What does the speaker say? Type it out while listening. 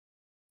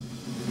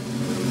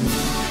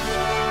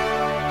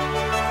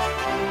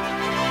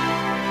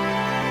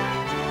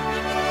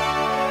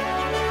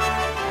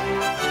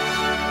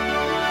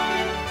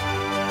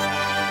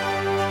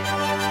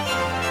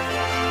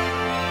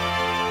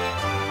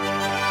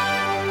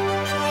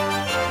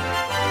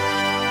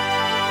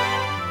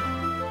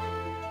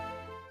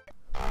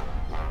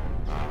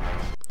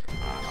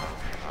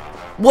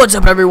What's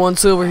up everyone,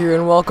 Silver here,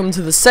 and welcome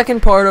to the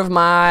second part of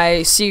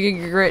my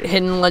Secret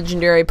Hidden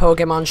Legendary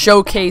Pokemon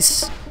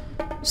Showcase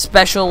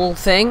special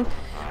thing.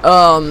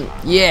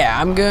 Yeah,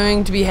 I'm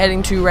going to be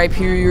heading to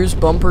Rhyperior's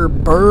Bumper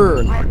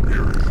Burn.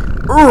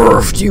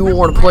 Do you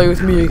want to play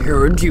with me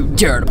here? Do you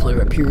dare to play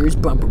Rhyperior's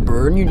Bumper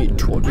Burn? You need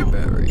 20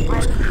 berries.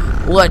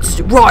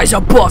 Let's rise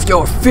above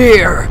your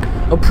fear!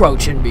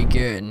 Approach and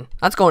begin.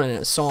 That's going in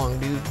a song,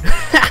 dude.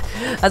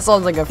 That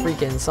sounds like a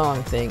freaking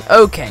song thing.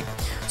 Okay.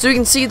 So you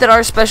can see that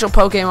our special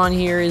Pokemon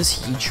here is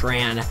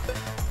Heatran,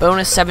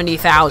 bonus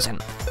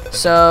 70,000.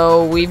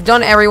 So we've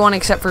done everyone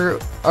except for,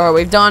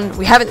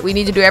 we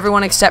need to do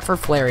everyone except for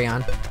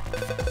Flareon.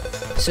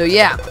 So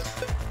yeah,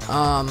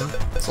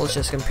 so let's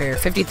just compare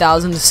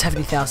 50,000 to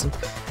 70,000.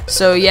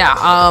 So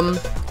yeah,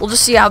 we'll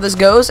just see how this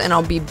goes, and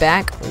I'll be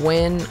back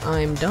when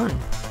I'm done.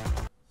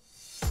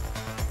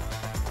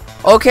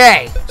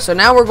 Okay, so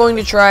now we're going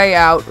to try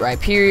out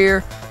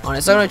Rhyperior on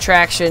its own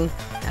attraction.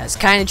 That's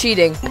kind of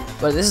cheating,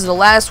 but this is the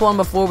last one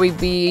before we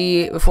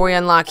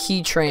unlock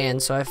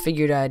Heatran, so I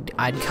figured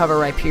I'd cover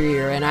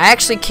Rhyperior, and I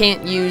actually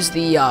can't use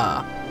the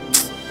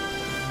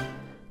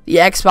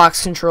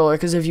Xbox controller,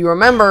 because if you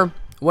remember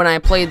when I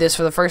played this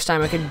for the first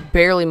time, I could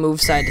barely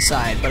move side to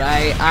side, but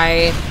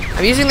I'm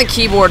using the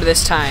keyboard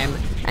this time,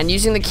 and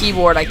using the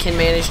keyboard I can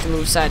manage to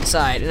move side to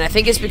side, and I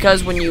think it's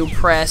because when you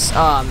press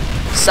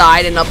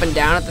side and up and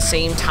down at the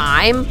same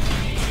time,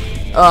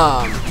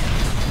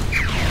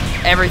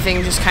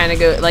 everything just kind of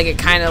goes, like, it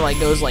kind of, like,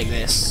 goes like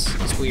this.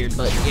 It's weird,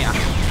 but, yeah.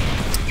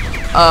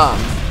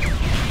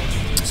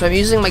 So I'm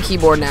using my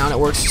keyboard now, and it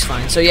works just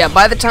fine. So, yeah,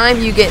 by the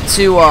time you get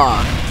to,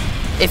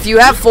 if you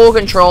have full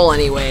control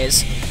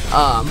anyways,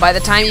 by the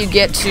time you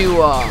get to,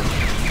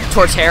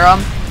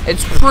 Torterra,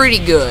 it's pretty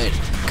good.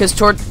 Because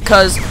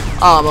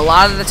a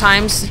lot of the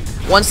times,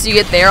 once you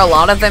get there, a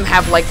lot of them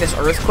have, like, this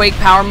Earthquake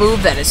power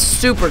move that is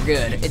super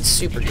good. It's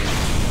super good.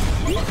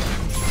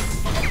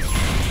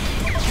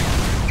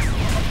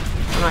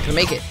 I'm not gonna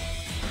make it.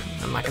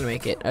 I'm not gonna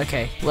make it.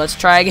 Okay, let's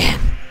try again.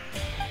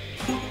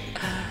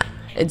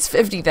 It's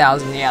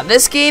 50,000. Yeah,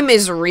 this game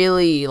is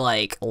really,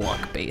 like,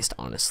 luck based,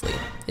 honestly.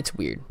 It's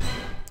weird.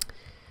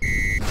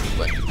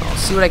 But I'll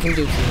see what I can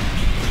do here.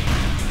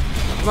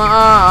 Come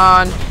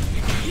on.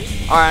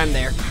 Alright, I'm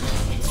there.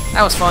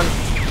 That was fun.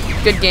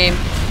 Good game.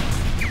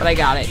 But I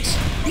got it.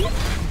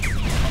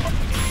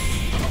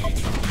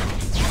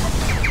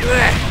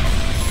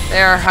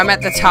 There, I'm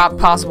at the top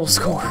possible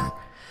score.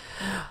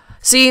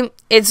 See,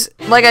 it's,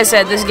 like I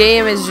said, this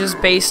game is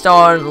just based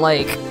on,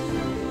 like,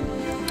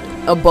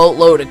 a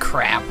boatload of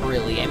crap,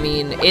 really. I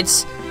mean,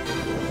 it's,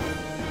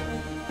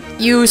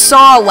 you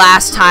saw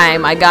last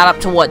time I got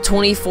up to, what,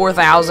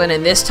 24,000,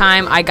 and this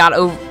time I got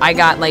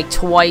like,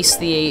 twice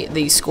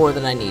the score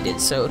that I needed.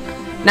 So,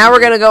 now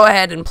we're gonna go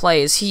ahead and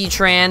play as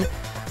Heatran,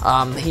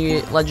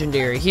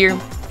 legendary here.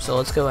 So,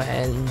 let's go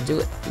ahead and do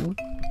it.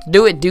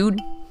 Do it, dude.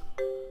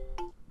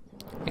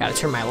 I gotta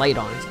turn my light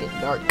on, it's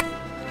getting dark.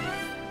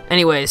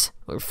 Anyways,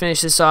 we'll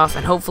finish this off,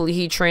 and hopefully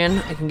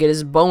Heatran, I can get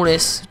his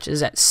bonus, which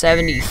is at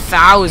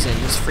 70,000.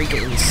 It's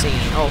freaking insane.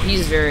 Oh,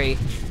 he's very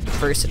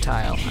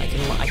versatile. I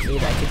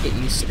could get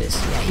used to this.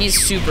 Yeah, he's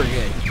super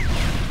good.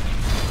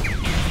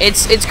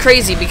 It's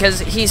crazy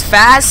because he's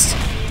fast.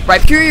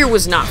 Rhyperior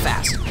was not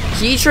fast.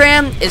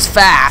 Heatran is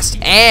fast,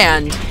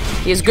 and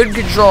he has good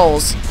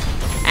controls,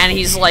 and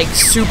he's, like,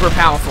 super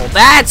powerful.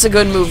 That's a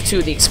good move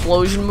too, the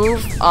explosion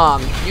move.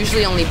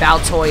 Usually only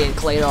Baltoy and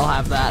Claydol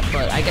have that,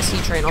 but I guess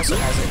Heatran also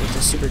has it, which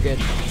is super good.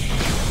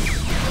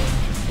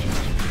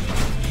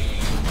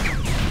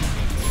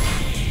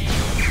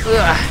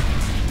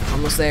 Ugh.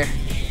 Almost there.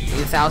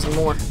 Need 1,000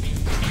 more.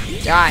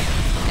 Die.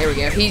 There we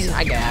go.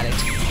 I got it.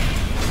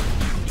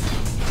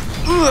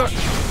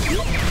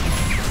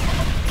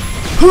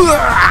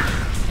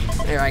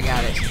 There, I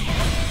got it.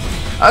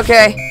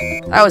 Okay.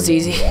 That was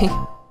easy.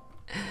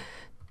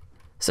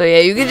 So yeah,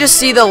 you can just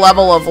see the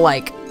level of,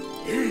 like,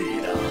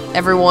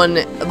 everyone,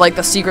 like,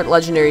 the secret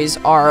legendaries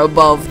are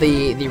above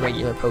the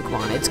regular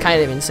Pokemon. It's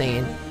kind of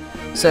insane.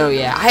 So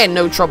yeah, I had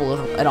no trouble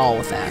at all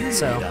with that.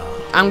 So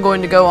I'm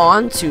going to go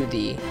on to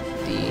the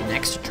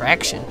next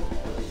attraction.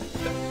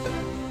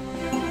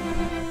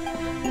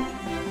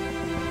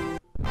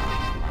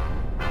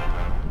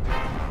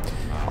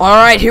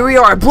 Alright, here we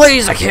are,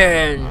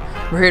 Blaziken!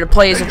 We're here to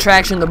play his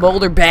attraction, the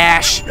Boulder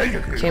Bash.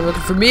 Came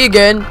looking for me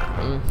again.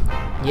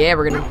 Yeah,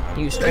 we're gonna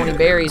use 20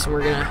 berries, and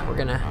we're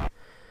gonna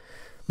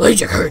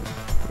Blaziken.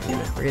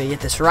 We're gonna get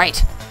this right.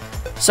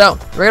 So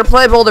we're gonna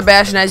play Boulder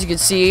Bash, and as you can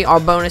see, our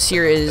bonus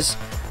here is,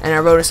 and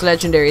our bonus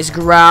legendary is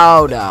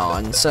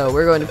Groudon. So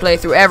we're going to play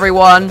through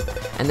everyone,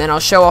 and then I'll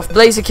show off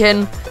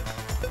Blaziken.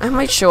 I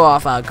might show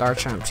off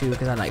Garchomp too,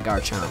 because I like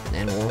Garchomp,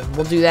 and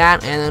we'll do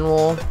that, and then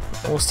we'll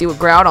see what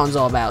Groudon's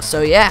all about.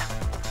 So yeah,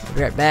 we'll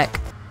be right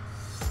back.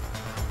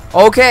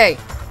 Okay,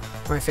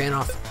 my fan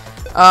off.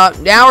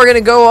 Now we're gonna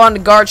go on to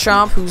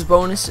Garchomp, whose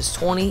bonus is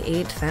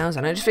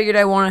 28,000. I just figured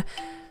I want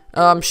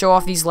to show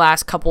off these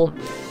last couple.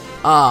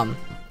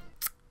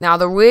 Now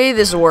the way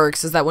this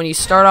works is that when you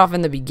start off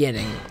in the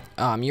beginning,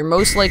 you're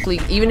most likely,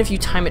 even if you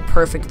time it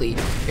perfectly,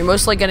 you're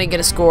most likely going to get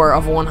a score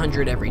of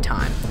 100 every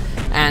time.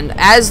 And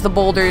as the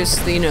boulders,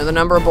 the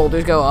number of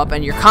boulders go up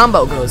and your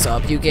combo goes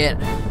up, you get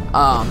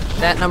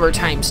that number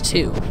times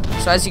 2.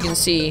 So as you can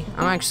see,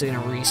 I'm actually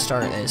going to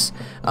restart this.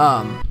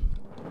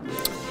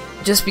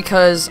 Just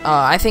because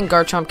I think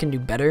Garchomp can do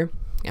better.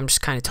 I'm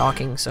just kind of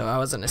talking, so I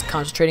wasn't as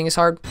concentrating as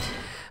hard.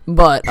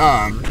 But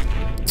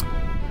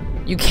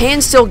you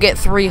can still get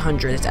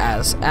 300s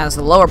as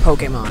the lower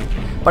Pokemon,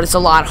 but it's a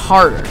lot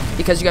harder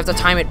because you have to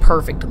time it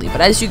perfectly.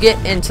 But as you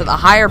get into the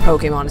higher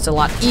Pokemon, it's a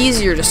lot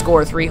easier to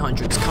score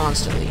 300s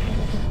constantly.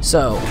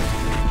 So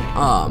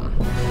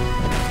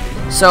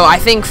I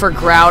think for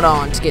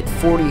Groudon to get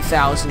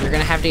 40,000, you're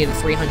gonna have to get a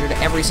 300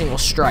 every single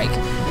strike,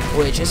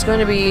 which is going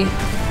to be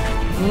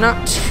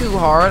not too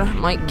hard.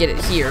 Might get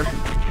it here.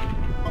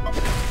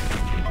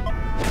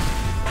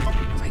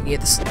 Get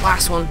this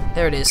last one.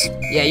 There it is.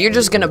 Yeah, you're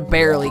just gonna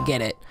barely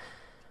get it.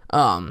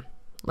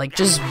 Like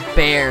just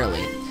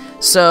barely.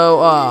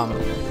 So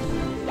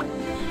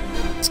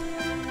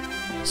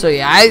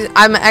yeah,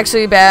 I'm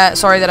actually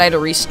sorry that I had to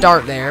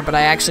restart there, but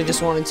I actually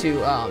just wanted to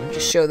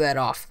just show that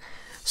off.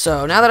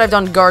 So now that I've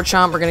done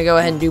Garchomp, we're gonna go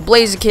ahead and do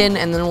Blaziken,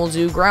 and then we'll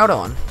do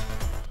Groudon.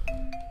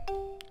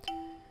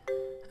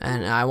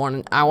 And I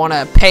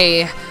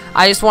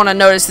just want to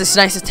notice this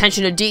nice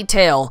attention to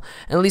detail.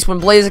 And at least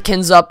when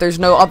Blaziken's up, there's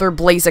no other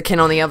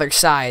Blaziken on the other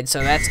side,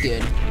 so that's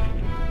good.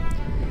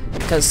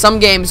 Because some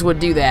games would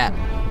do that.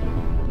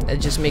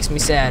 It just makes me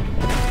sad.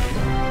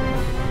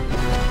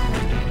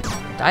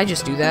 Did I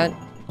just do that?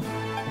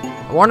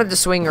 I wanted to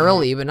swing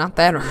early, but not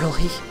that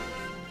early.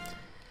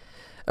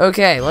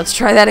 Okay, let's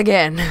try that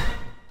again.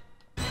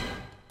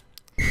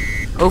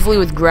 Hopefully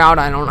with Groudon,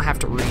 I don't have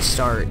to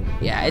restart.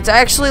 Yeah, it's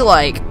actually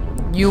like...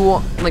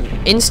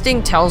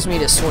 instinct tells me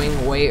to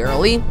swing way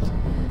early,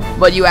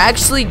 but you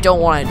actually don't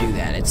want to do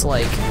that. It's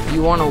like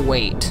you want to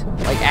wait,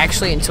 like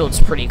actually until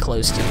it's pretty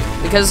close to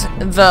you, because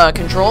the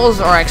controls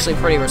are actually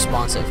pretty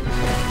responsive.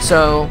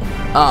 So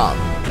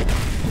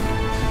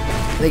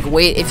like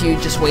if you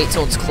just wait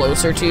till it's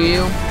closer to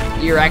you,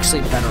 you're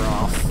actually better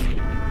off.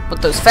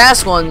 But those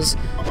fast ones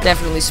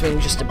definitely swing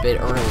just a bit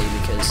early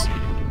because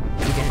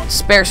you can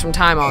spare some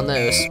time on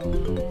those.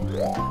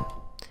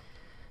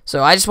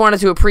 So I just wanted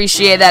to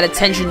appreciate that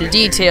attention to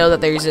detail, that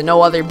there's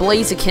no other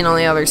Blaziken on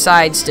the other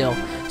side still.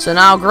 So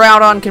now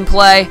Groudon can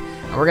play,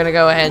 and we're going to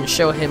go ahead and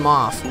show him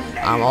off.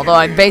 Although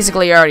I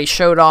basically already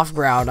showed off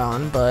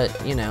Groudon,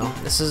 but, you know,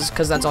 this is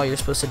because that's all you're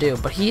supposed to do.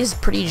 But he is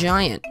pretty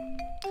giant.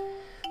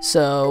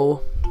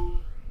 So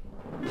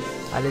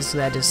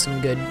that is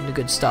some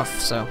good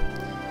stuff. So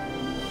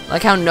I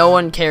like how no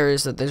one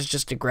cares that there's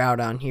just a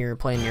Groudon here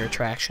playing your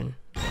attraction.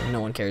 No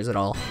one cares at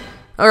all.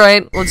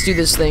 Alright, let's do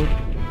this thing.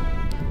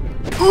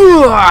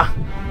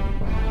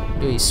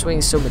 Dude, he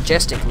swings so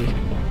majestically.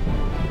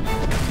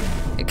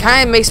 It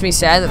kind of makes me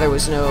sad that there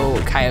was no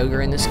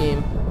Kyogre in this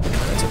game, but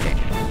that's okay.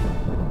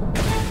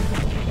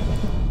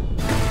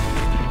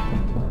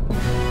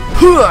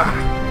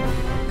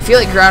 I feel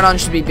like Groudon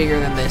should be bigger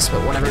than this, but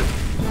whatever.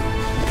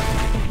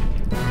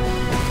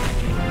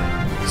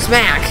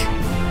 Smack!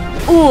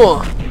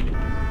 Ooh!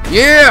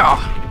 Yeah!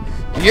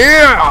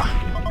 Yeah!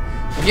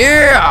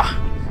 Yeah!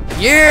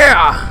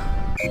 Yeah!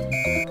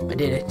 I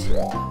did it.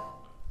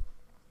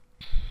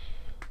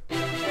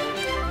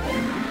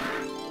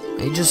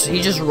 He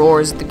just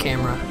roars at the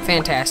camera.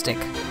 Fantastic.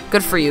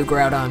 Good for you,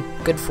 Groudon.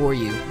 Good for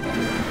you.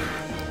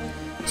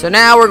 So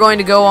now we're going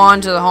to go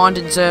on to the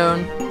Haunted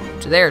Zone,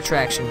 to their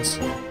attractions.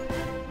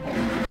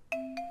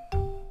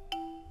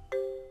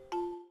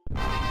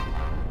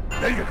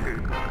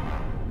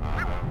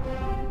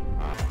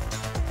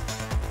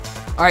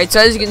 Alright,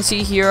 so as you can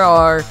see here,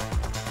 our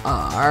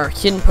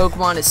hidden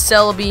Pokemon is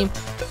Celebi.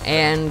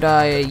 And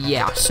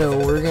yeah, so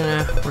we're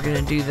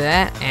gonna do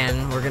that,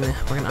 and we're gonna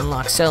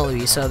unlock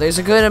Celebi. So there's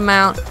a good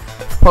amount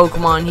of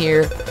Pokemon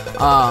here,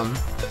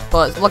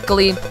 but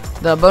luckily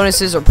the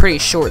bonuses are pretty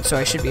short, so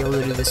I should be able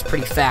to do this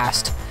pretty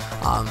fast.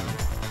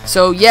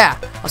 So yeah,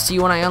 I'll see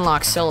you when I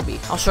unlock Celebi.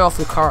 I'll show off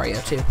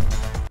Lucario too.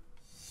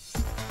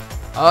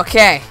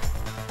 Okay,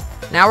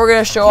 now we're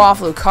gonna show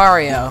off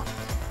Lucario.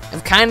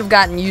 I've kind of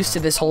gotten used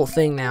to this whole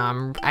thing now.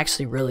 I'm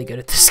actually really good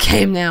at this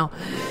game now.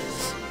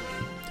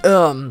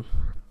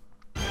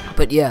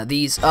 But yeah,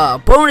 these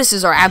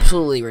bonuses are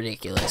absolutely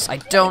ridiculous. I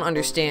don't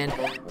understand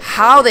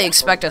how they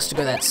expect us to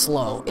go that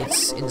slow.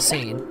 It's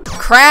insane.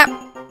 Crap!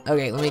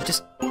 Okay, let me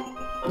just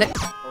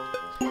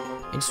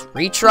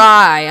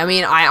retry. I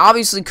mean, I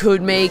obviously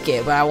could make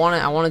it, but I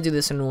wanna do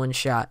this in one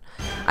shot.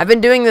 I've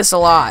been doing this a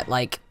lot,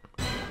 like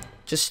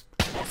just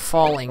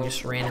falling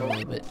just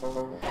randomly, but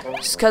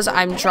just because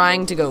I'm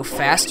trying to go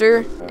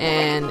faster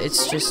and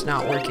it's just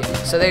not working.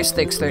 So there's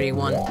Thix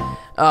 31.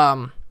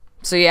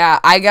 So yeah,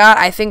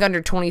 I think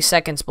under 20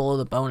 seconds below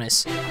the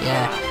bonus.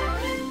 Yeah.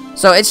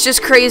 So it's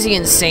just crazy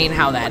insane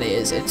how that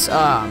is. It's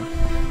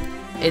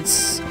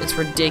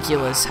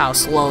ridiculous how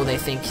slow they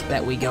think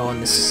that we go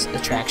on this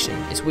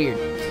attraction. It's weird.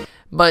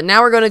 But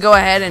now we're going to go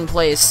ahead and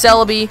play as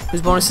Celebi,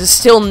 whose bonus is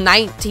still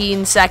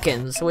 19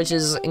 seconds, which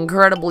is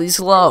incredibly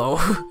slow.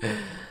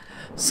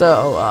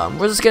 So,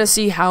 we're just gonna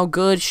see how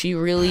good she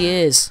really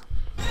is.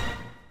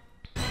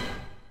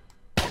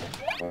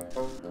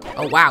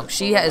 Oh, wow.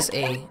 She has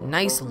a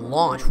nice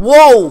launch.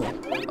 Whoa!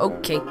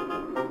 Okay.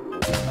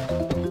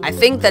 I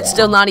think that's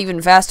still not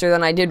even faster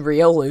than I did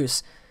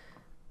Riolu's.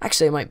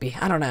 Actually, it might be.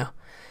 I don't know.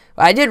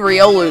 I did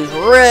Riolu's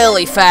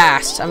really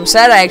fast. I'm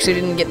sad I actually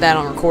didn't get that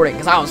on recording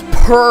because I was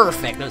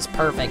perfect. It was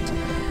perfect.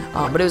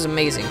 But it was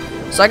amazing.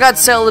 So I got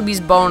Celebi's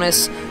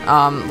bonus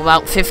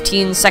about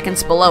 15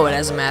 seconds below it,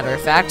 as a matter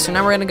of fact. So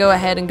now we're going to go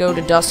ahead and go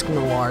to Dusk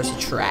Noir's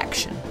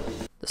attraction.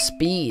 The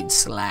Speed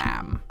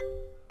Slam.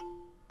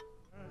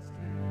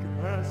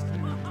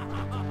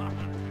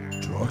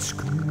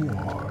 Dusk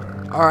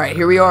Noir. Alright,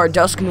 here we are at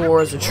Dusk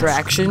Noir's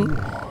attraction.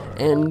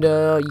 And,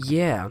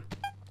 yeah.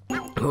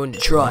 I'm going to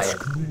try it.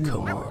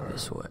 Come on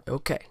this way.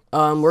 Okay.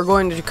 We're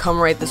going to come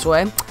right this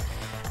way.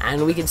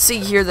 And we can see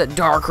here that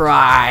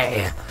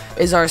Darkrai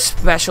is our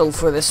special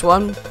for this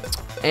one.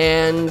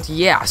 And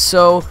yeah,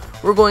 so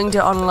we're going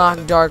to unlock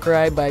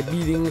Darkrai by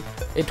beating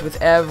it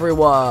with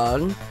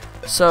everyone.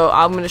 So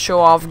I'm going to show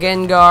off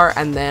Gengar,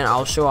 and then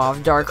I'll show off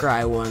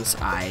Darkrai once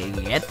I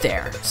get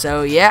there.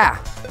 So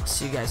yeah, I'll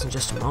see you guys in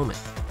just a moment.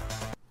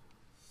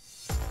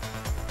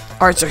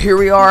 Alright, so here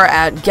we are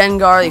at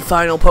Gengar, the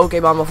final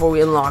Pokemon before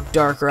we unlock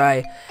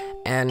Darkrai.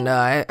 And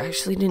I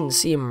actually didn't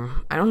see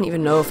him. I don't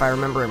even know if I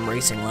remember him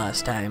racing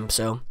last time,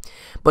 so.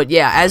 But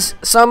yeah, as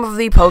some of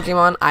the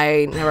Pokemon,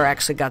 I never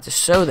actually got to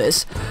show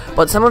this,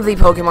 but some of the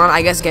Pokemon,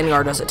 I guess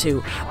Gengar does it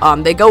too,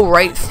 they go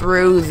right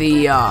through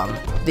the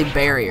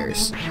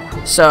barriers.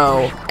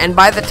 So, and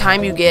by the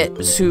time you get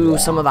to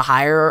some of the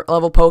higher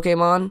level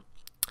Pokemon,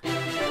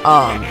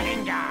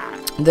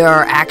 there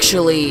are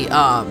actually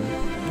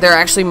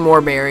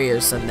more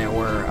barriers than there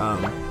were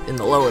in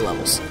the lower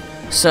levels.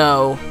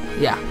 So,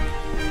 yeah.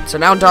 So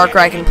now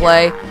Darkrai can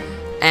play,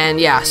 and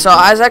yeah, so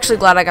I was actually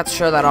glad I got to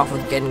show that off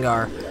with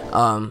Gengar.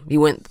 He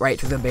went right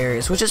through the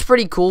barriers, which is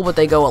pretty cool, but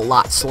they go a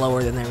lot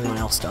slower than everyone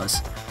else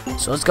does.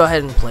 So let's go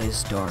ahead and play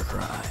as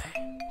Darkrai.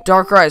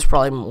 Darkrai is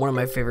probably one of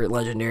my favorite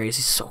legendaries.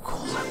 He's so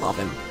cool. I love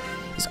him.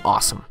 He's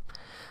awesome.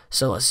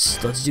 So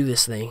let's do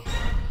this thing.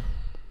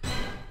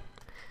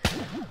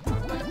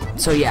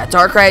 So yeah,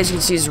 Darkrai, as you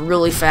can see, is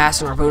really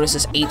fast, and our bonus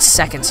is 8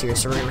 seconds here,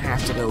 so we're gonna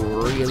have to go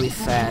really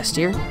fast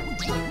here.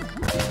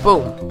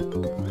 Boom.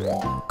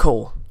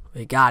 Cool.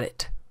 We got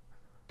it.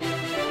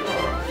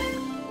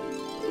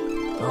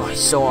 Oh,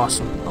 he's so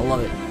awesome. I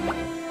love it.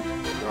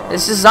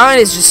 This design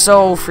is just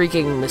so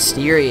freaking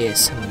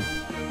mysterious and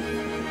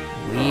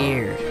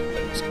weird.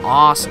 It's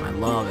awesome. I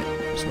love it.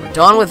 So we're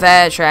done with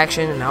that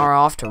attraction, and now we're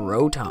off to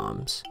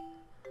Rotom's.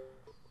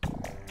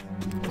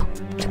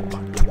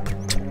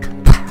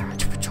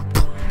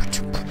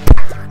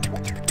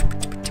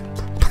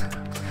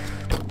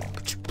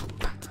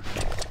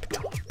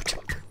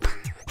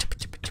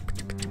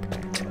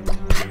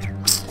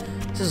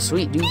 This is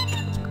sweet, dude.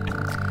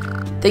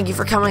 Thank you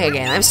for coming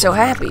again. I'm so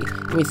happy.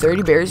 Give me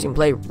 30 berries. You can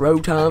play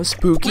Rotom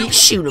Spooky.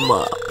 Shoot 'em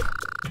up.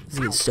 Let's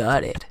get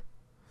started.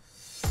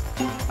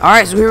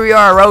 Alright, so here we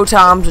are at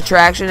Rotom's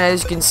attraction.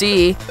 As you can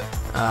see,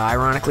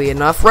 ironically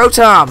enough,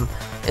 Rotom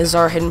is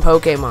our hidden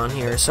Pokemon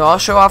here. So I'll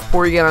show off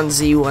Porygon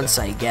Z once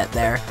I get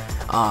there.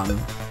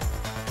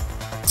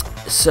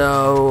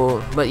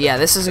 But yeah,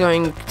 this is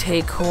going to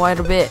take quite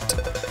a bit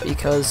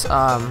because,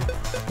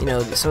 you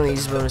know, some of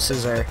these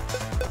bonuses are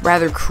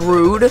rather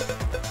crude,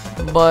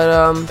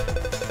 but,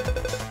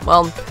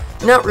 well,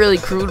 not really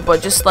crude,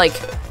 but just like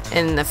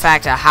in the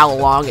fact of how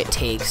long it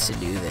takes to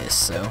do this.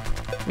 So,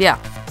 yeah,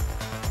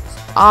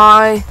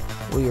 I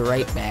will be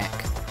right back.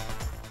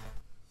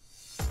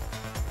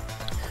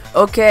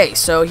 Okay,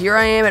 so here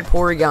I am at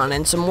Porygon,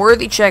 and some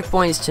worthy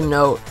checkpoints to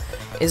note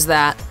is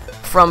that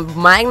from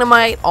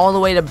Magnemite all the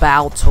way to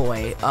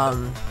Baltoy,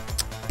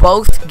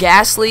 both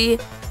Ghastly,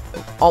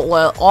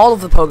 all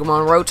of the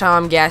Pokemon,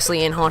 Rotom,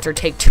 Ghastly, and Haunter,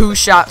 take 2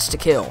 shots to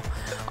kill.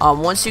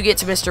 Once you get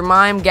to Mr.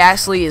 Mime,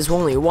 Ghastly is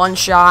only 1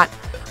 shot.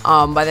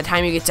 By the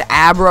time you get to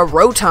Abra,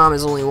 Rotom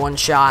is only 1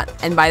 shot.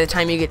 And by the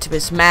time you get to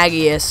Miss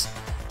Magius,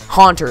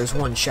 Haunter is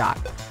 1 shot.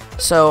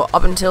 So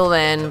up until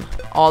then,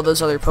 all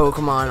those other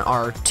Pokemon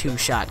are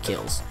 2-shot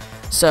kills.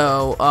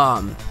 So,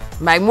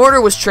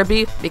 Magmortar was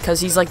trippy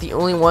because he's like the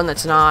only one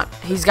that's not.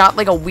 He's got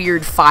like a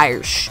weird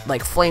fire,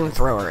 like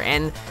flamethrower,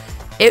 and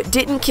it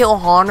didn't kill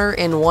Haunter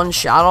in 1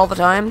 shot all the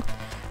time.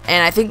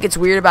 And I think it's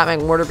weird about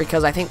Magmortar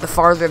because I think the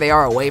farther they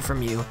are away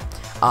from you,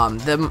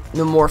 the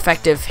more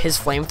effective his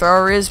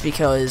flamethrower is,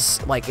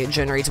 because like it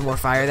generates more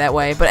fire that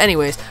way. But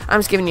anyways, I'm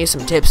just giving you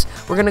some tips.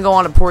 We're gonna go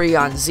on to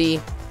Porygon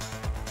Z.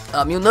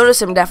 You'll notice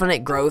some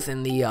definite growth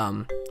in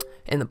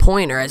the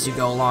pointer as you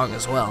go along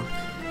as well.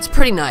 It's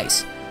pretty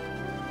nice.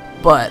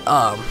 But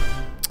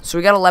so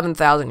we got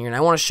 11,000 here, and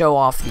I want to show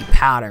off the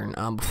pattern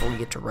before we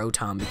get to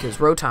Rotom, because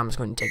Rotom is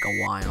going to take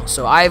a while.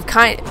 So I've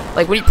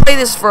like when you play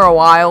this for a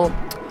while,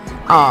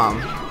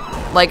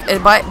 like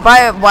by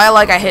a while,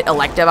 like I hit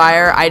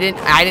Electivire, I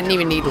didn't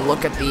even need to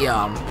look at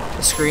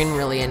the screen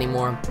really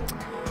anymore,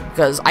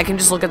 because I can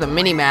just look at the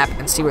mini map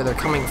and see where they're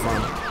coming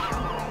from.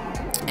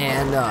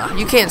 And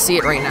you can't see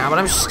it right now, but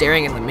I'm just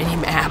staring at the mini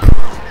map.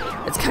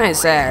 It's kind of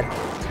sad,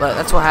 but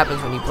that's what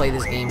happens when you play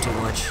this game too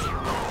much.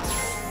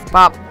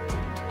 Pop.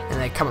 And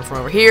they're coming from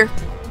over here.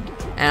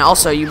 And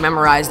also, you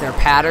memorize their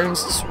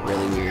patterns. It's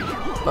really weird.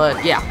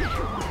 But, yeah.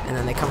 And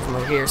then they come from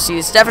over here. See,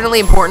 it's definitely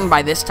important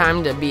by this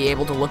time to be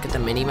able to look at the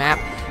mini-map.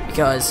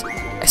 Because,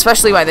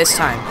 especially by this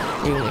time,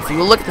 if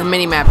you look at the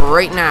mini-map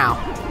right now,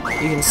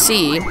 you can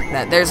see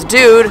that there's a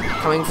dude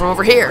coming from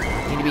over here.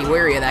 You need to be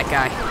wary of that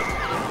guy.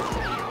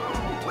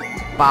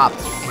 Bop.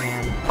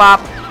 And bop.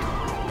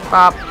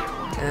 Bop.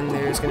 And then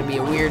there's going to be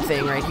a weird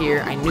thing right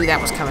here. I knew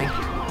that was coming.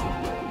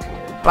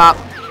 Bop.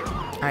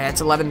 Alright,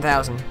 that's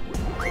 11,000.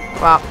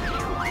 Bop.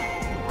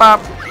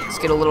 Bop. Let's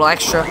get a little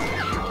extra.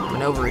 I'm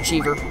an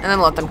overachiever. And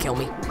then let them kill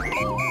me.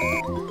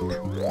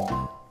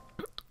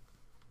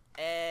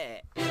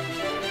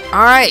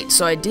 Alright,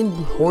 so I did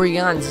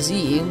Porygon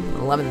Z,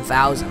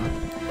 11,000.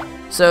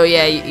 So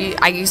yeah,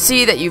 I can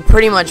see that you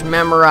pretty much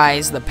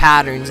memorize the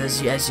patterns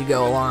as you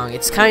go along.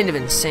 It's kind of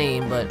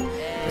insane, but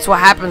it's what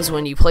happens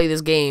when you play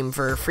this game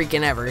for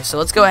freaking ever. So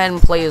let's go ahead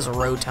and play as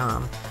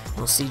Rotom.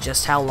 We'll see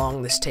just how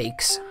long this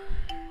takes.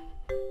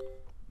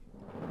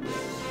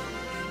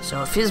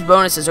 So if his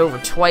bonus is over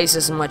twice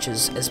as much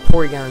as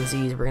Porygon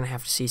Z's, we're gonna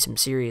have to see some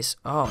serious.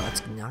 Oh,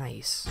 that's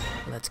nice.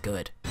 Well, that's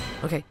good.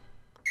 Okay.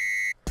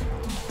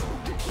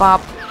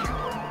 Bop.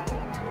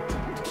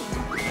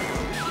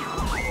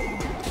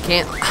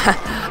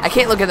 I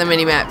can't look at the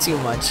mini map too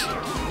much,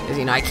 because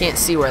you know I can't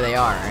see where they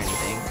are or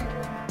anything.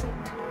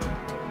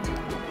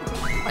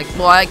 Like,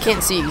 well, I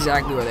can't see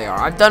exactly where they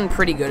are. I've done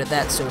pretty good at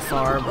that so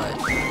far, but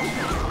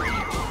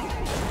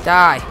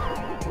die.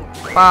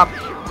 Bop.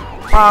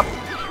 Bop.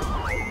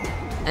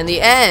 And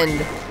the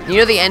end, you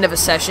know the end of a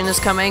session is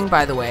coming,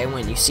 by the way,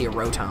 when you see a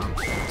Rotom.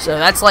 So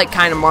that's like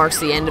kind of marks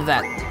the end of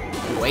that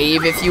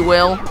wave, if you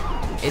will.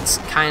 It's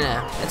kind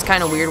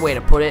of weird way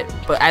to put it,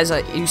 but as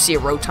you see a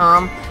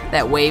Rotom,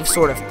 that wave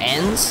sort of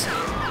ends,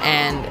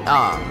 and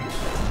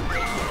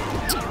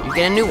you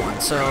get a new one.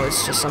 So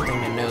it's just something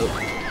to note.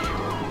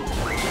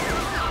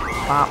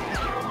 Pop,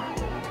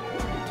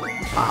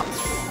 pop,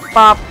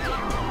 pop,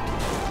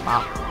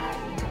 pop,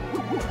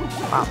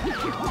 pop,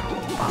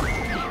 pop,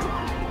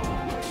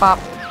 pop.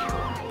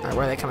 All right,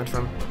 where are they coming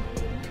from?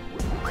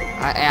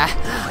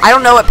 I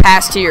don't know what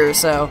passed here,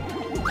 so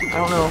I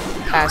don't know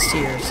past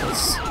here. So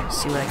let's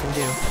see what I can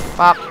do.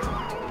 Pop.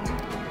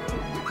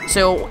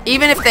 So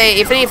even if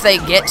they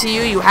get to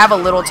you, you have a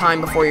little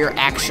time before you're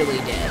actually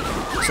dead.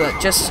 So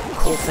that's just a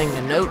cool thing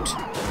to note.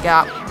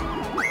 Got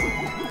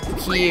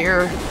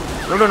here.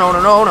 No.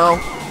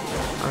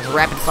 There's a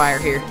rapid fire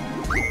here.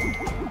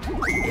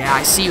 Yeah,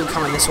 I see you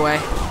coming this way.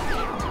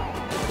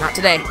 Not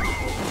today.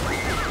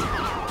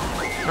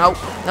 Nope.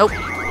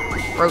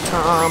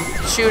 Rotom.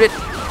 Shoot it.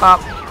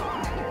 Pop.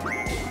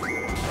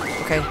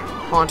 Okay.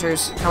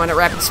 Haunters coming at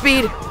rapid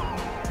speed.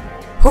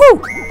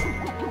 Whoo!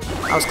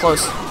 That was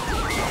close.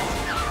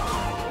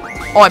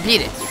 Oh, I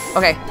beat it.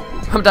 Okay.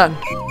 I'm done.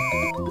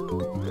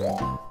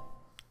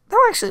 That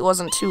actually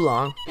wasn't too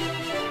long.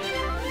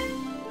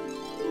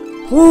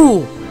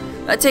 Whoo!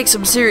 That takes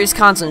some serious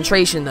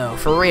concentration, though,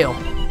 for real.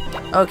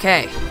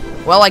 Okay.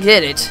 Well, I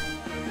did it.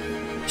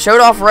 Showed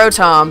off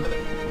Rotom.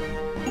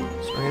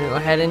 So we're gonna go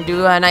ahead and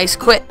do a nice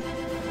quit.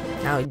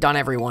 Now we've done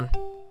everyone.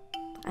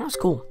 That was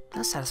cool.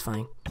 That's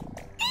satisfying.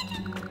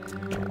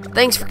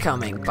 Thanks for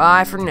coming.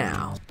 Bye for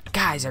now.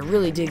 Guys, I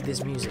really dig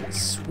this music.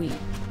 It's sweet.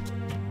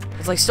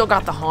 It's like still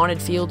got the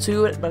haunted feel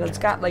to it, but it's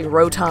got like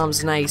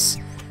Rotom's nice,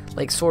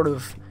 like sort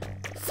of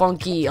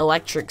funky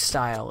electric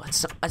style.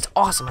 It's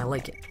awesome. I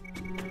like it.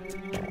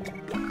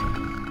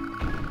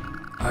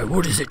 Alright,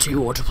 what is it? Do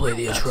you want to play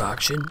the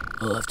attraction?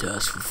 I'll have to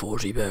ask for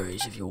 40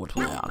 berries if you want to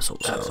play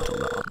Absol Skeletal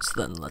Dance.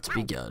 Then let's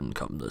begin.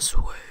 Come this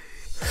way.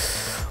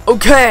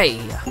 Okay.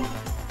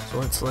 So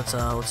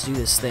let's do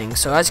this thing.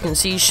 So as you can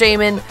see,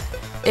 Shaman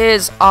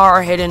is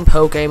our hidden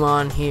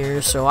Pokemon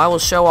here. So I will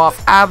show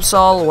off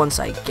Absol once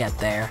I get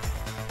there.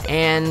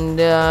 And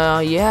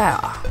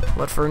yeah.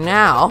 But for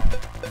now,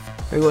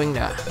 we're going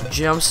to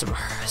jump some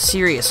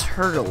serious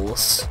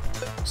hurdles.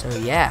 So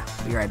yeah,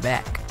 be right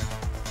back.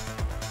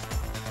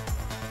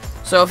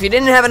 So if you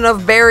didn't have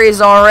enough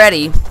berries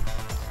already,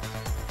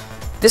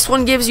 this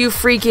one gives you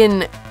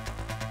freaking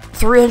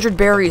 300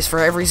 berries for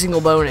every single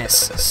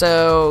bonus.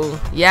 So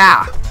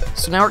yeah.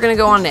 So now we're gonna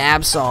go on to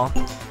Absol.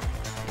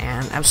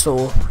 And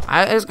Absol,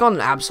 I was calling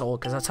him Absol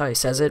because that's how he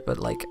says it, but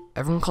like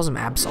everyone calls him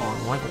Absol.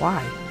 I'm like,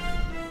 why?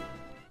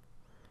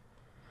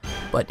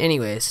 But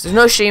anyways, there's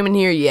no Shaman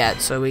here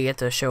yet, so we get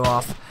to show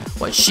off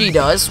what she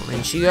does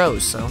when she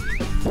goes. So,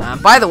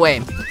 by the way,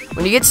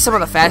 when you get to some of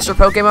the faster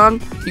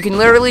Pokemon, you can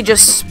literally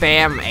just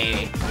spam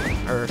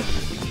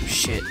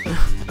shit.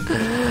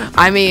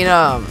 I mean,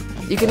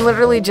 you can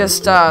literally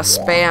just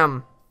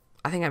spam.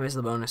 I think I missed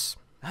the bonus.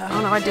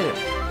 Oh no, I did it.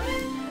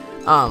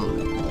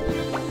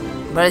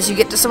 But as you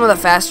get to some of the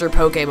faster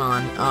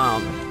Pokemon,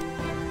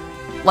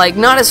 like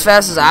not as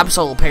fast as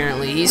Absol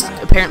apparently. He's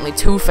apparently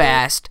too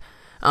fast.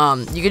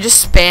 You can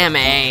just spam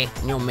A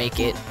and you'll make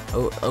it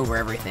over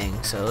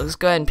everything. So let's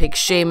go ahead and pick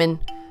Shaman.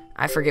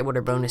 I forget what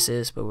her bonus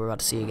is, but we're about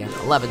to see again.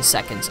 11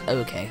 seconds.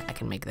 Okay, I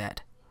can make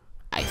that.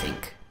 I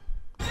think.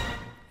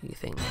 You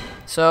think?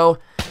 So,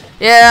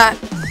 yeah,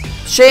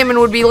 Shaman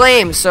would be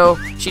lame, so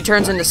she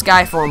turns into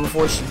Sky form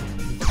before she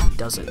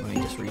does it. Let me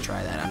just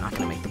retry that. I'm not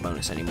gonna make the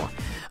bonus anymore.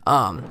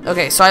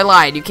 Okay, so I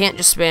lied. You can't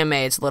just spam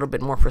A. It's a little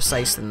bit more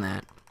precise than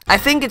that. I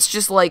think it's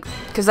just like,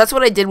 because that's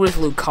what I did with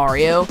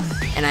Lucario,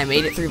 and I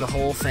made it through the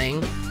whole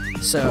thing.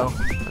 So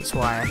that's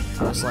why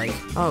I was like,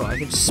 oh, I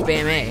could just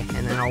spam A,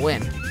 and then I'll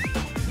win.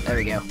 There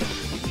we go.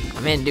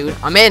 I'm in, dude.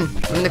 I'm in.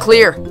 I'm in the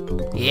clear.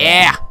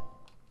 Yeah.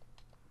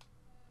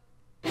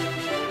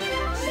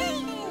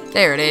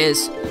 There it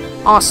is.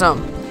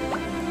 Awesome.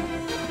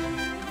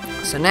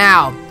 So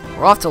now,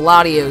 we're off to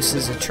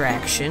Latios's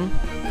attraction.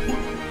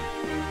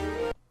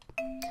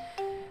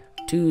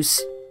 Did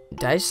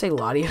I just say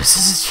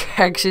Latios's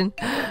attraction?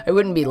 I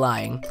wouldn't be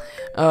lying.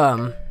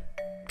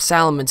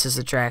 Salamance's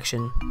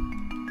attraction.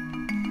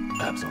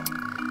 Absolutely.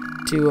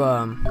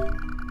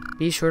 To,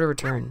 be sure to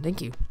return.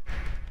 Thank you.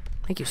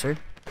 Thank you, sir.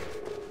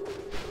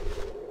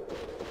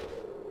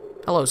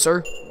 Hello,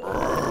 sir.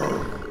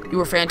 You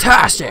were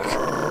fantastic.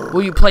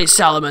 Will you play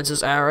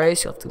Salamance's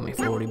arrays? You'll have to give me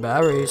 40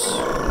 berries.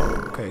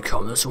 Okay,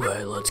 come this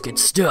way. Let's get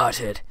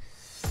started.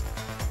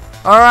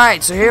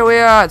 Alright, so here we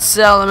are at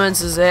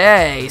Salamance's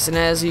Ace, and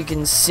as you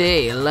can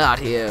see,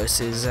 Latios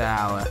is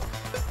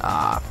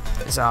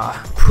our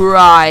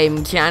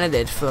prime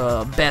candidate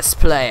for best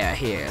player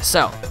here.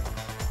 So,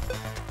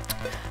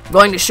 I'm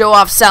going to show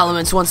off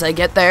Salamence once I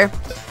get there,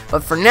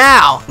 but for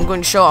now, I'm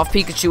going to show off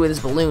Pikachu with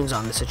his balloons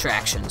on this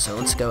attraction. So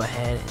let's go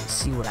ahead and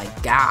see what I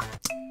got.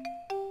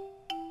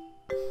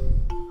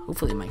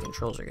 Hopefully my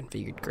controls are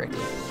configured correctly.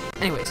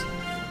 Anyways,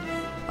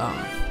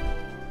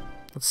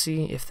 let's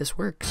see if this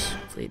works.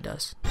 Hopefully it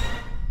does.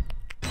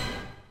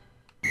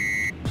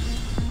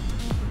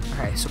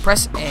 Alright, so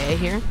press A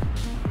here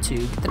to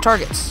get the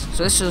targets.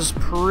 So this is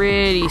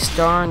pretty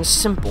darn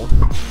simple.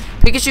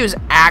 Pikachu is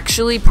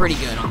actually pretty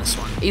good on this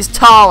one. He's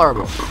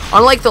tolerable.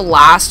 Unlike the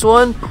last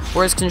one,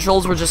 where his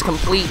controls were just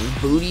complete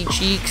booty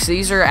cheeks,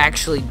 these are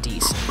actually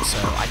decent. So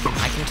I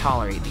can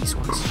tolerate these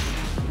ones.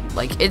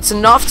 Like, it's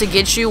enough to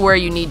get you where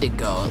you need to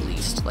go, at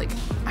least. Like,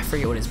 I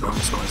forget what his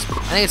bonus was.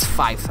 I think it's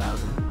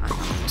 5,000. I'm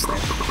almost there.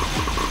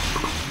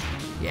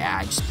 Yeah,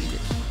 I just beat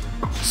it.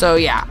 So,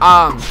 yeah,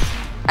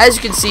 as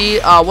you can see,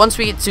 once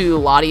we get to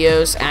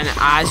Latios, and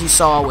as you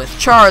saw with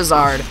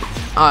Charizard,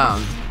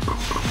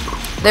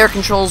 their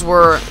controls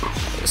were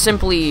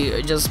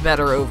simply just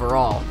better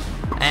overall.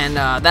 And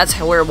that's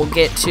where we'll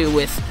get to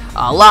with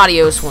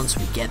Latios once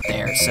we get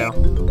there, so.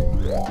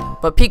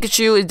 But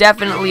Pikachu is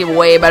definitely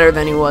way better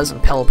than he was in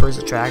Pelipper's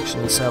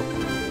attraction, so.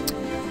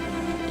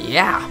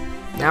 Yeah.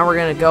 Now we're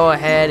going to go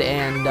ahead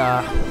and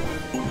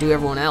do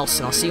everyone else,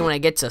 and I'll see you when I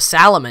get to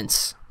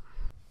Salamence.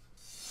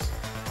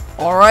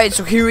 Alright,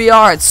 so here we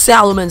are at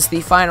Salamence,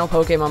 the final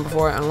Pokemon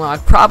before I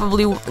unlock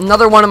probably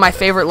another one of my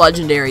favorite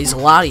legendaries,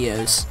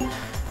 Latios.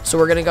 So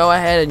we're going to go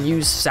ahead and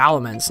use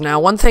Salamence. Now,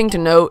 one thing to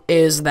note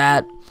is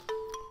that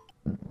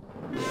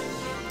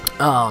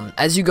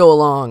as you go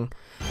along,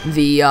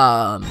 the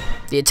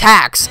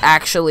attacks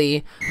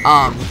actually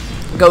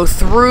go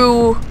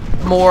through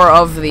more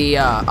of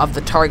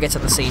the targets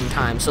at the same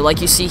time. So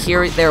like you see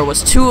here, there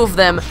was 2 of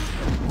them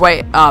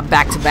right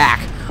back to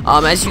back.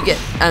 As you get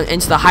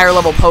into the higher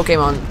level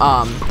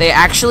Pokemon, they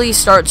actually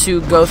start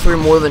to go through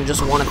more than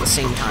just one at the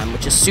same time,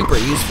 which is super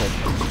useful.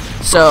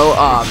 So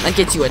that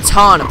gets you a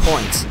ton of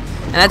points,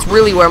 and that's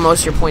really where most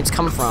of your points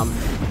come from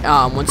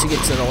once you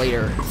get to the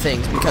later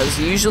things, because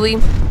usually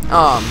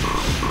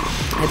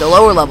at the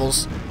lower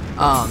levels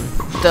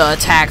the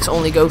attacks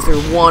only go through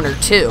 1 or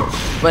 2,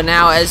 but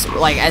now as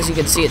you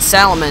can see at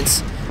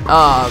Salamence,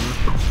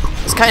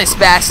 it's kind of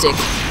spastic,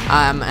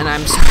 and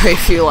I'm sorry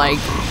if you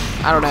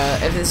I don't know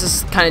if this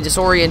is kind of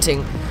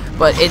disorienting,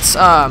 but it's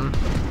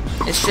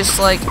just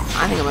like,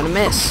 I think I'm gonna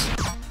miss.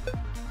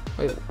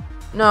 Wait,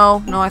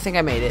 no, I think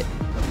I made it.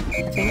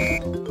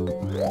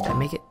 Did I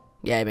make it?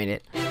 Yeah, I made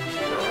it.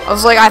 I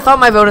was like, I thought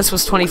my bonus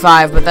was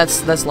 25, but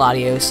that's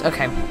Latios.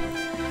 Okay,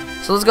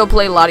 so let's go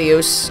play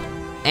Latios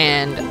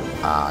and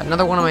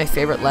another one of my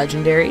favorite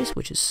legendaries,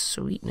 which is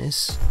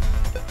Sweetness.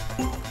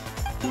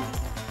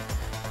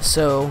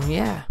 So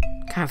yeah,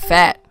 kind of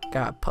fat.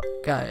 Got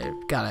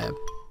a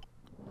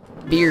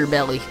beer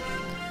belly.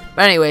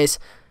 But anyways,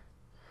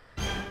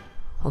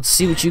 let's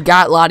see what you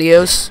got,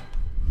 Latios.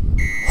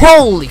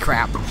 Holy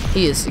crap!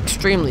 He is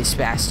extremely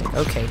spastic.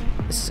 Okay,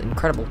 this is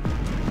incredible.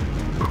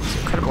 It's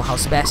incredible how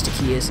spastic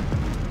he is.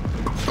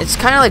 It's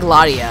kind of like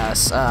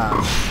Latias,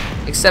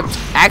 except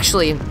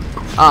actually,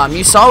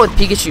 you saw with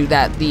Pikachu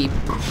that the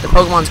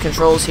Pokemon's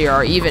controls here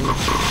are even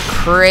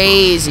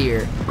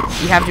crazier.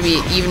 You have to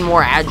be even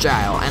more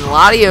agile, and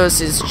Latios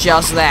is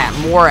just that,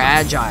 more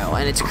agile,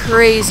 and it's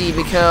crazy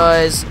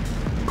because,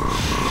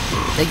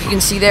 like you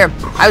can see there,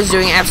 I was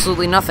doing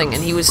absolutely nothing,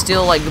 and he was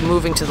still like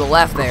moving to the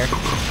left there.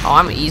 Oh,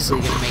 I'm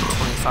easily gonna make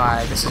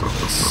 25. This is really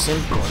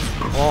simple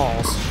as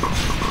balls.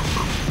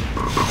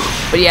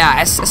 But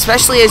yeah,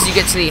 especially as you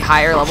get to the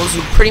higher levels,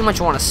 you pretty much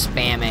want to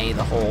spam A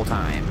the whole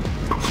time.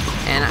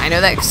 And I know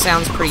that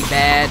sounds pretty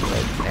bad,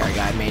 but there we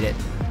go, I made it.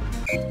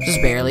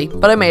 Just barely,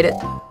 but I made it.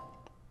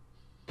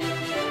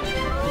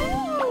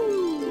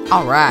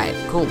 Alright,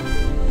 cool.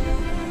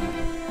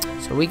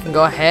 So we can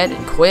go ahead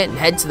and quit and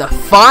head to the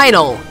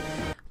final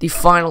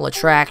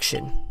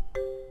attraction.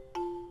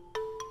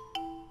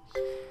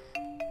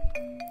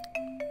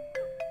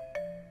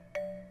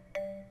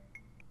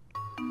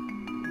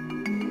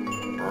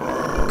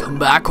 Come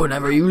back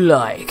whenever you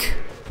like.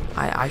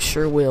 I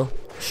sure will.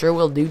 Sure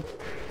will, dude.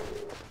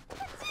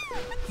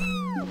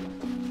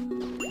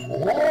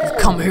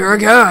 Come here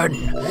again.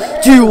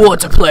 Do you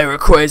want to play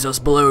Rayquaza's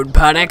Balloon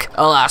Panic?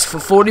 I'll ask for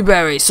 40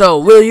 berries, so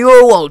will you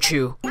or won't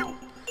you?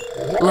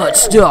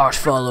 Let's start,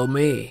 follow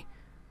me.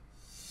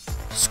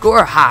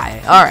 Score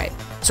high. Alright.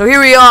 So here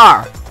we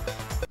are.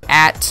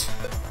 At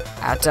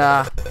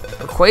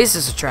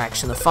Rayquaza's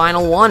attraction, the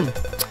final one.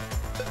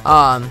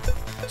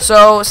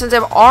 So since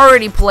I've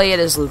already played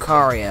as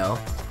Lucario,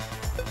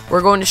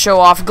 we're going to show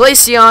off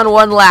Glaceon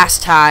one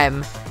last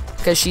time,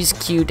 because she's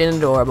cute and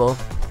adorable.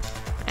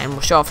 And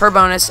we'll show off her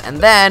bonus, and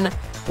then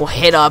we'll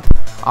hit up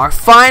our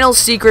final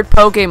secret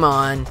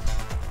Pokemon,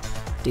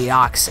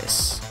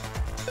 Deoxys.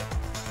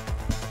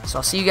 So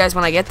I'll see you guys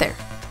when I get there.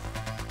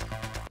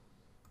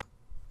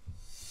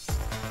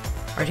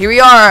 Alright, here we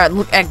are at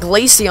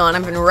Glaceon.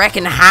 I've been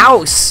wrecking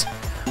house.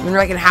 I've been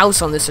wrecking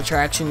house on this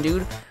attraction,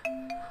 dude.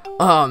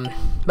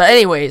 But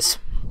anyways,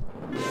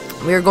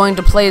 we are going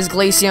to play as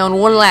Glaceon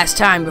one last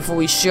time before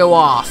we show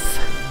off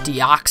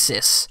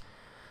Deoxys.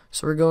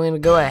 So we're going to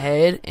go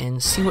ahead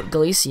and see what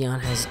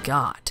Glaceon has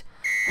got.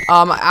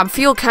 I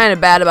feel kind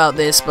of bad about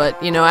this,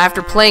 but, you know,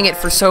 after playing it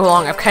for so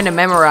long, I've kind of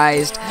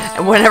memorized,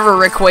 and whenever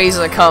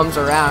Rayquaza comes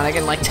around, I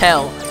can, like,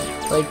 tell.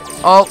 Like,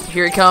 oh,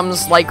 here he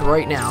comes, like,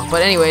 right now.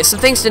 But anyway, some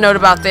things to note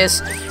about this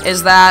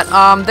is that,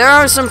 there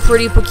are some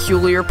pretty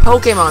peculiar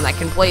Pokemon that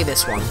can play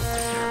this one.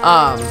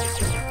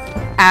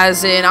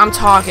 As in, I'm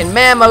talking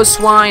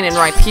Mamoswine and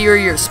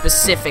Rhyperior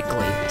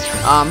specifically.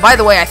 By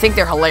the way, I think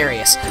they're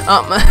hilarious.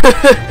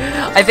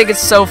 I think it's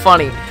so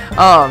funny.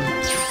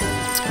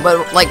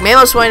 But, like,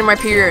 Mamoswine and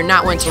Rhyperior are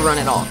not meant to run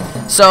at all.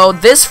 So,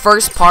 this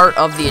first part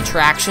of the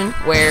attraction,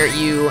 where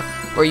you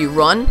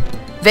run,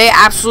 they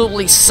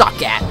absolutely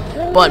suck at.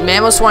 But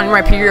Mamoswine and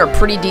Rhyperior are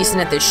pretty decent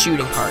at this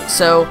shooting part.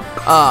 So,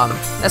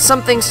 that's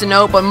some things to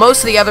note. But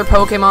most of the other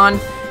Pokemon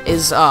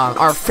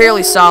are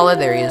fairly solid.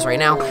 There he is right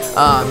now.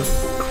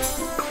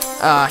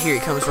 Here he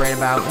comes right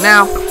about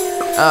now.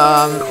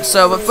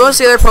 But most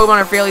of the other Pokemon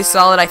are fairly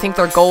solid. I think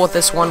their goal with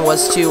this one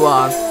was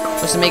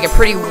to make a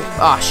pretty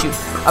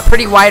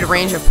wide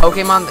range of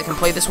Pokemon that can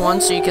play this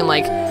one. So you can,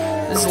 like,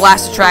 this is the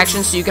last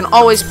attraction, so you can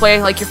always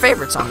play, like, your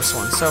favorites on this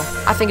one. So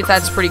I think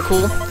that's pretty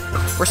cool,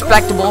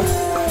 respectable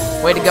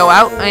way to go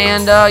out,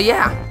 and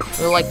yeah,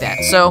 really like that.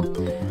 So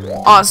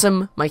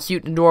awesome, my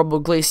cute and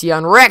adorable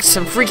Glaceon wrecked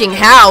some freaking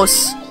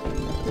house.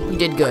 You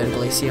did good,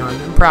 Glaceon.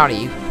 I'm proud of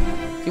you.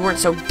 If you weren't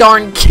so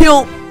darn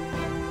cute,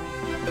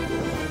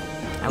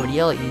 I would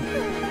yell at you.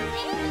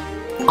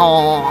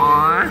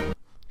 Aww.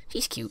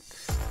 He's cute.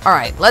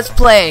 Alright, let's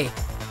play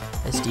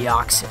as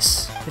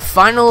Deoxys, the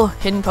final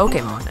hidden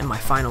Pokemon and my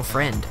final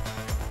friend.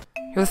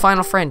 You're the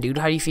final friend, dude.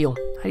 How do you feel?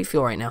 How do you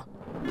feel right now?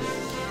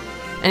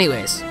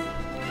 Anyways,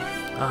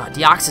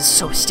 Deoxys is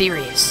so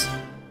mysterious.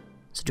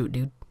 Let's do it,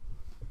 dude.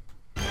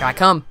 Here I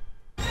come.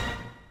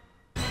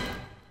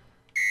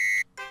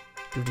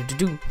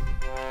 Do.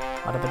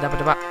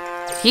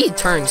 He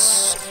turns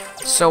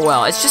so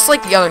well. It's just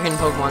like the other hidden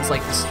Pokemons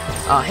like this.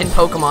 Hidden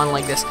Pokemon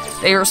like this.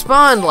 They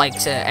respond like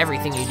to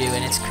everything you do,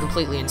 and it's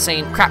completely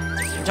insane. Crap.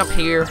 Jump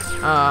here.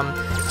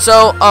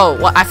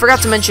 What I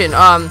forgot to mention.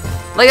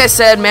 Like I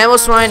said,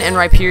 Mamoswine and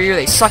Rhyperior,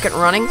 they suck at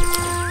running,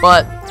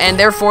 and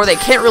therefore they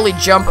can't really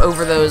jump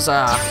over those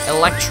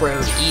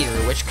Electrode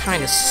either, which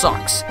kind of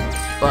sucks.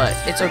 But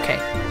it's okay.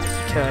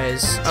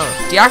 Because,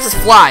 Deoxys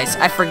flies,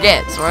 I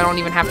forget, so I don't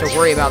even have to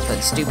worry about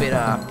that stupid,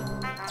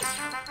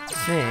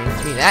 thing.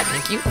 Give me that,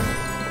 thank you.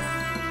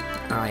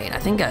 Alright, I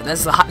think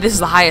this is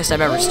the highest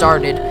I've ever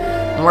started,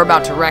 and we're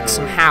about to wreck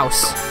some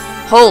house.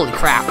 Holy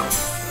crap.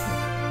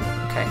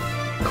 Okay.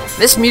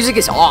 This music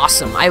is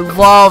awesome. I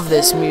love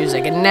this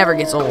music. It never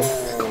gets old.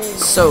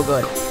 It's so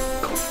good.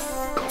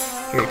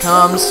 Here he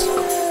comes.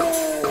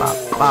 Bop,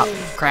 bop,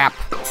 crap.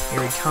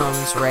 Here he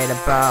comes right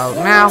about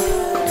now.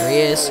 There he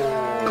is.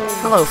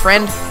 Hello,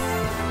 friend.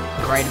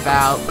 Right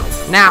about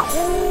now.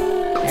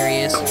 There he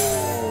is.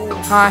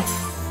 Hi.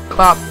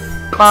 Bop,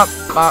 bop,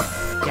 bop.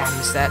 Yeah, I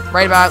missed that.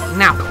 Right about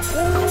now.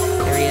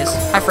 There he is.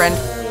 Hi, friend.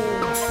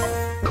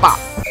 Bop.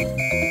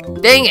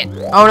 Dang it.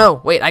 Oh,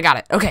 no. Wait, I got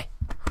it. Okay.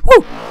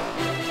 Woo!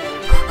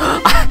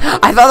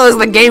 I thought that was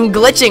the game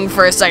glitching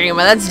for a second,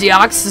 but that's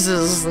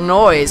Deoxys'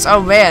 noise.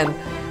 Oh, man.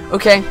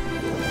 Okay.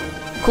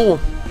 Cool.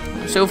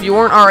 So if you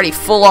weren't already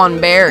full on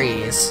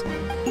berries,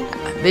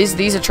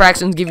 these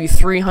attractions give you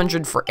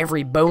 300 for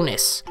every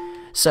bonus.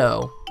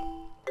 So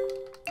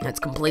that's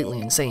completely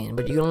insane,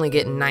 but you can only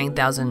get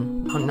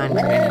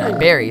 9,999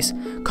 berries.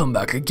 Come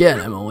back again,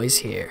 I'm always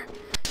here.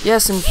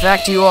 Yes, in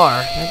fact you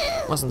are.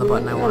 That wasn't the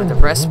button I wanted to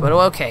press, but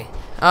okay.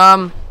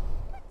 Run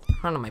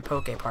on my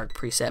PokéPark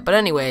preset, but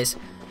anyways.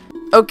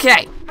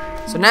 Okay,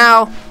 so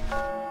now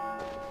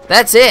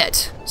that's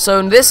it. So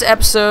in this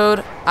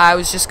episode, I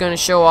was just going to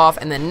show off,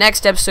 and the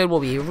next episode will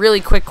be a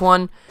really quick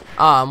one,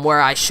 where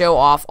I show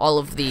off all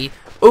of the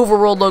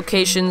overworld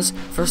locations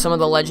for some of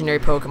the legendary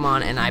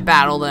Pokemon, and I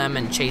battle them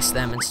and chase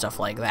them and stuff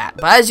like that.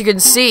 But as you can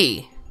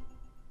see,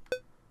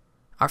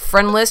 our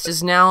friend list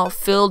is now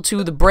filled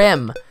to the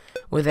brim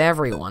with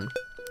everyone.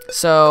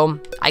 So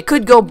I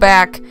could go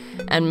back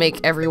and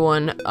make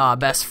everyone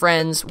best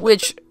friends,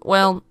 which,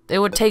 well, it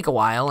would take a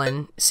while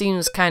and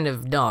seems kind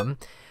of dumb.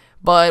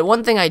 But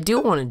one thing I do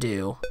want to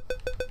do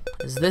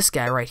is this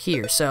guy right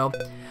here. So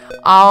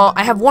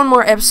I have one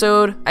more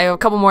episode. I have a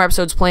couple more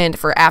episodes planned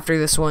for after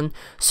this one.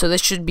 So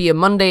this should be a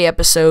Monday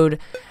episode,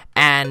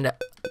 and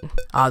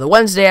the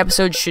Wednesday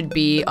episode should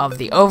be of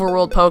the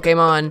overworld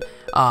Pokemon,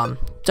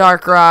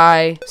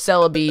 Darkrai,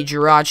 Celebi,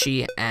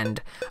 Jirachi,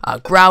 and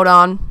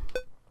Groudon.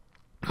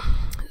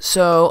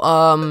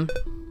 So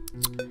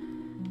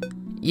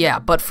yeah,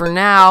 but for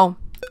now,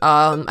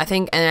 I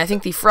think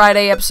the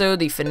Friday episode,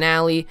 the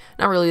finale,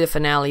 not really the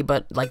finale,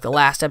 but like the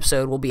last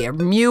episode, will be a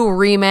Mew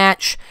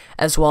rematch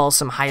as well as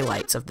some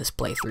highlights of this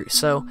playthrough.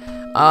 So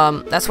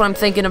that's what I'm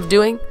thinking of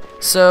doing.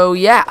 So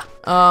yeah,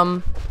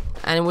 and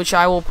what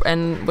I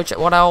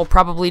will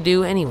probably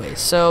do anyways.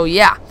 So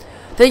yeah,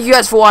 thank you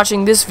guys for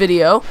watching this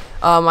video.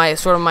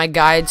 My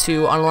guide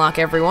to unlock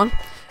everyone.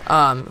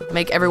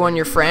 Make everyone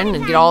your friend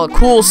and get all the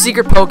cool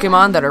secret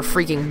Pokemon that are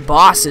freaking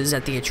bosses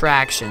at the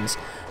attractions.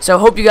 So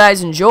hope you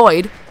guys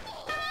enjoyed.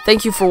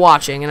 Thank you for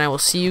watching, and I will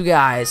see you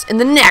guys in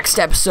the next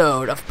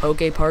episode of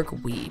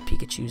PokéPark Wii,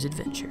 Pikachu's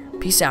Adventure.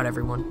 Peace out,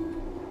 everyone.